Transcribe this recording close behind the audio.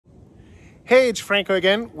Hey, it's Franco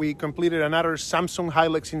again. We completed another Samsung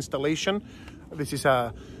Hylex installation. This is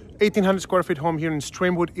a 1,800 square feet home here in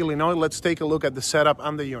Streamwood, Illinois. Let's take a look at the setup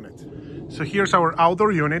and the unit. So here's our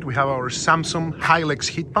outdoor unit. We have our Samsung Hylex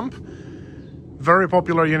heat pump. Very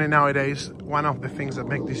popular unit nowadays. One of the things that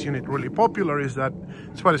make this unit really popular is that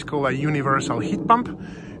it's what is called a universal heat pump,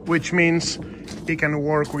 which means it can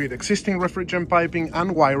work with existing refrigerant piping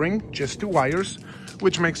and wiring, just two wires,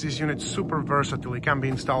 which makes this unit super versatile. It can be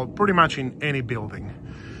installed pretty much in any building.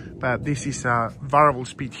 But this is a variable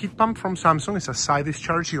speed heat pump from Samsung. It's a side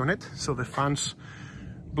discharge unit, so the fans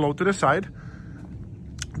blow to the side.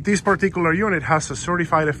 This particular unit has a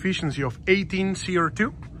certified efficiency of 18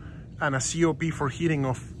 CR2 and a COP for heating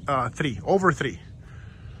of over 3.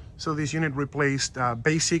 So this unit replaced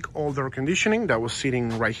basic old air conditioning that was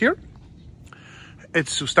sitting right here.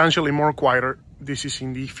 It's substantially more quieter. This is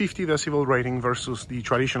in the 50 decibel rating versus the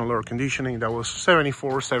traditional air conditioning that was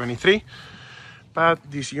 74, 73. But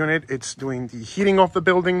this unit, it's doing the heating of the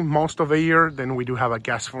building most of the year. Then we do have a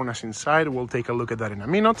gas furnace inside. We'll take a look at that in a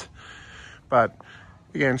minute. But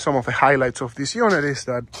again, some of the highlights of this unit is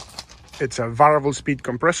that it's a variable speed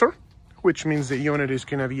compressor, which means the unit is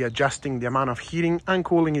going to be adjusting the amount of heating and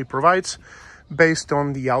cooling it provides based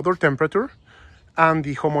on the outdoor temperature and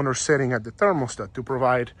the homeowner setting at the thermostat to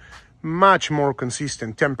provide much more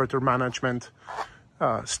consistent temperature management,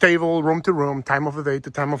 stable room to room, time of the day to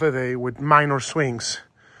time of the day, with minor swings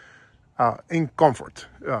in comfort.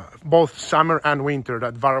 Both summer and winter,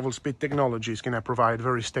 that variable speed technology is going to provide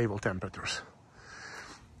very stable temperatures.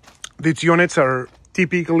 These units are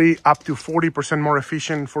typically up to 40% more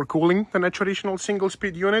efficient for cooling than a traditional single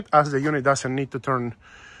speed unit, as the unit doesn't need to turn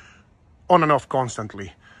on and off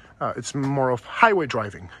constantly. It's more of highway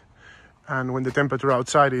driving. And when the temperature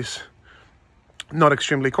outside is not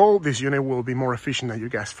extremely cold, this unit will be more efficient than your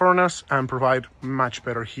gas furnace and provide much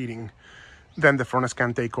better heating than the furnace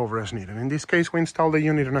can take over as needed. In this case, we installed the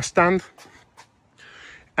unit on a stand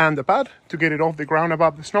and the pad to get it off the ground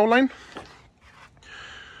above the snow line.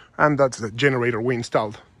 And that's the generator we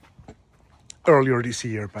installed earlier this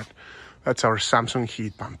year, but that's our Samsung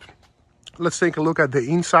heat pump. Let's take a look at the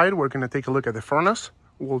inside. We're going to take a look at the furnace.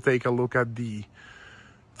 We'll take a look at the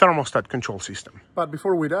thermostat control system. But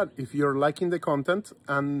before we do that, if you're liking the content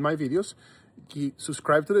and my videos,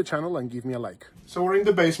 subscribe to the channel and give me a like. So we're in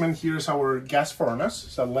the basement. Here's our gas furnace.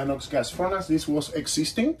 It's a Lennox gas furnace. This was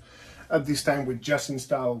existing. At this time, we just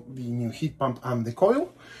installed the new heat pump and the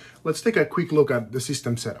coil. Let's take a quick look at the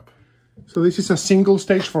system setup. So this is a single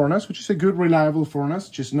stage furnace, which is a good, reliable furnace,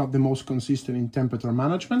 just not the most consistent in temperature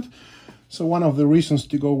management. So one of the reasons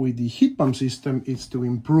to go with the heat pump system is to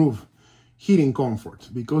improve heating comfort,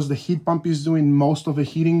 because the heat pump is doing most of the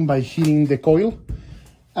heating by heating the coil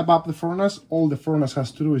above the furnace. All the furnace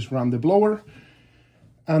has to do is run the blower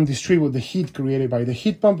and distribute the heat created by the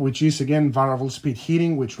heat pump, which is again variable speed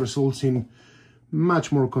heating, which results in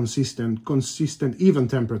much more consistent, even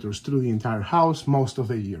temperatures through the entire house most of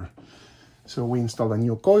the year. So we installed a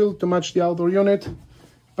new coil to match the outdoor unit,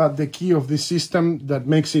 but the key of this system that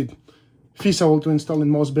makes it feasible to install in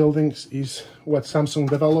most buildings is what Samsung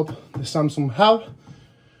developed, the Samsung Hub,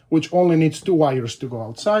 which only needs 2 wires to go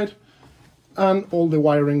outside, and all the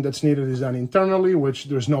wiring that's needed is done internally, which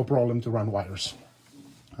there's no problem to run wires.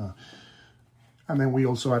 And then we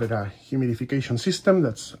also added a humidification system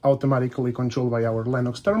that's automatically controlled by our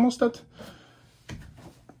Lennox thermostat,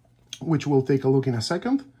 which we'll take a look in a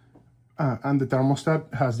second. And the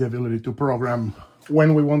thermostat has the ability to program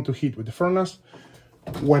when we want to heat with the furnace,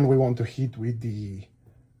 when we want to heat with the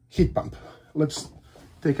heat pump. Let's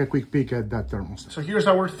take a quick peek at that thermostat. So here's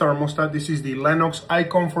our thermostat. This is the Lennox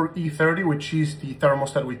iComfort E30, which is the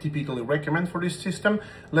thermostat we typically recommend for this system.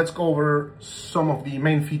 Let's go over some of the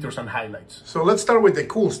main features and highlights. So let's start with the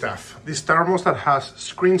cool stuff. This thermostat has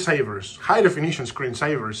screensavers, high definition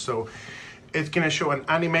screensavers. So it's going to show an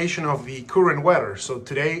animation of the current weather. So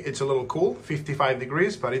today it's a little cool, 55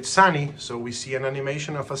 degrees, but it's sunny. So we see an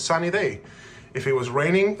animation of a sunny day. If it was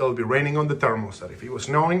raining, it'll be raining on the thermostat. If it was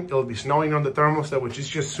snowing, it'll be snowing on the thermostat, which is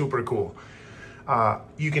just super cool.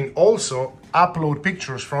 You can also upload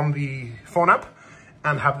pictures from the phone app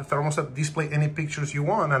and have the thermostat display any pictures you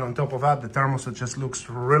want. And on top of that, the thermostat just looks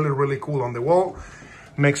really, really cool on the wall.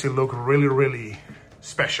 Makes it look really, really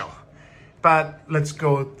special. But let's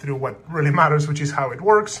go through what really matters, which is how it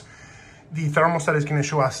works. The thermostat is going to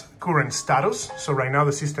show us current status. So right now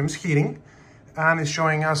the system's heating, and it's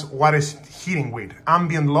showing us what is heating with.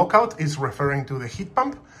 Ambient lockout is referring to the heat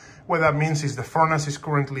pump. What that means is the furnace is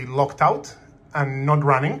currently locked out and not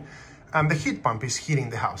running, and the heat pump is heating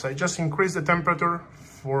the house. I just increased the temperature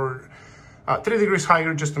for 3 degrees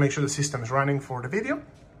higher just to make sure the system is running for the video.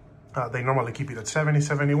 They normally keep it at 70,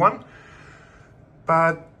 71.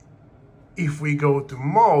 But if we go to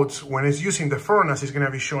modes, when it's using the furnace, it's going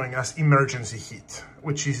to be showing us emergency heat,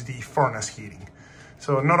 which is the furnace heating.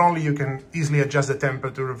 So not only you can easily adjust the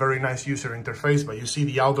temperature, very nice user interface, but you see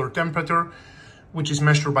the outdoor temperature, which is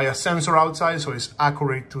measured by a sensor outside, so it's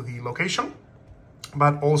accurate to the location.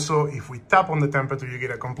 But also, if we tap on the temperature, you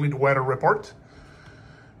get a complete weather report,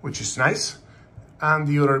 which is nice. And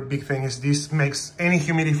the other big thing is this makes any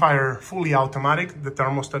humidifier fully automatic. The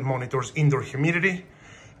thermostat monitors indoor humidity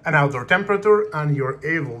and outdoor temperature, and you're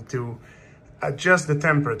able to adjust the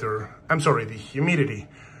the humidity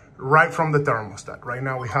right from the thermostat. Right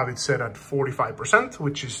now we have it set at 45%,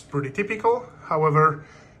 which is pretty typical. However,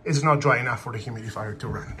 it's not dry enough for the humidifier to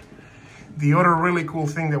run. The other really cool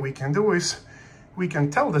thing that we can do is we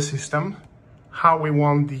can tell the system how we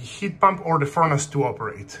want the heat pump or the furnace to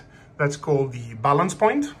operate. That's called the balance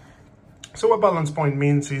point. So what balance point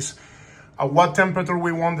means is at what temperature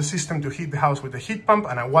we want the system to heat the house with the heat pump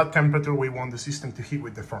and at what temperature we want the system to heat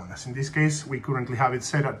with the furnace. In this case, we currently have it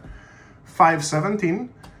set at 517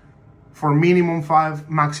 for minimum 5,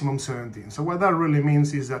 maximum 17. So what that really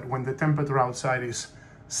means is that when the temperature outside is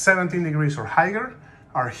 17 degrees or higher,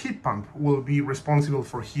 our heat pump will be responsible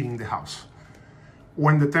for heating the house.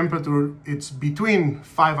 When the temperature is between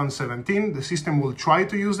 5 and 17, the system will try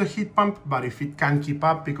to use the heat pump, but if it can't keep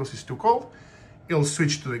up because it's too cold, it'll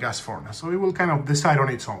switch to the gas furnace. So it will kind of decide on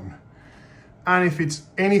its own. And if it's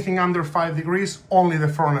anything under 5 degrees, only the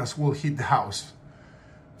furnace will heat the house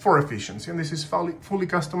for efficiency. And this is fully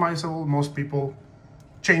customizable. Most people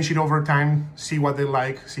change it over time, see what they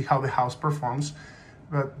like, see how the house performs.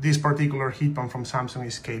 But this particular heat pump from Samsung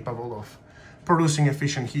is capable of producing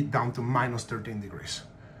efficient heat down to minus 13 degrees.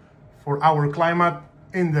 For our climate,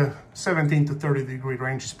 in the 17 to 30 degree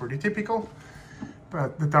range is pretty typical,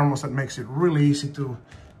 but the thermostat makes it really easy to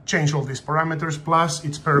change all these parameters. Plus,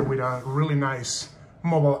 it's paired with a really nice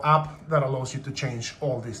mobile app that allows you to change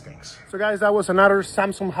all these things. So guys, that was another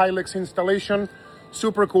Samsung Hylex installation.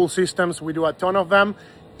 Super cool systems. We do a ton of them.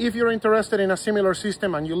 If you're interested in a similar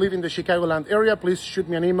system and you live in the Chicagoland area, please shoot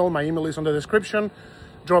me an email. My email is on the description.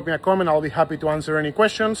 Drop me a comment. I'll be happy to answer any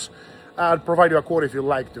questions. I'll provide you a quote if you'd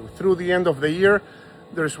like to. Through the end of the year,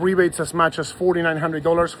 there's rebates as much as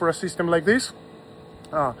 $4,900 for a system like this.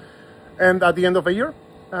 And at the end of the year,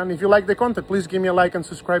 and if you like the content, please give me a like and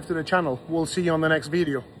subscribe to the channel. We'll see you on the next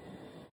video.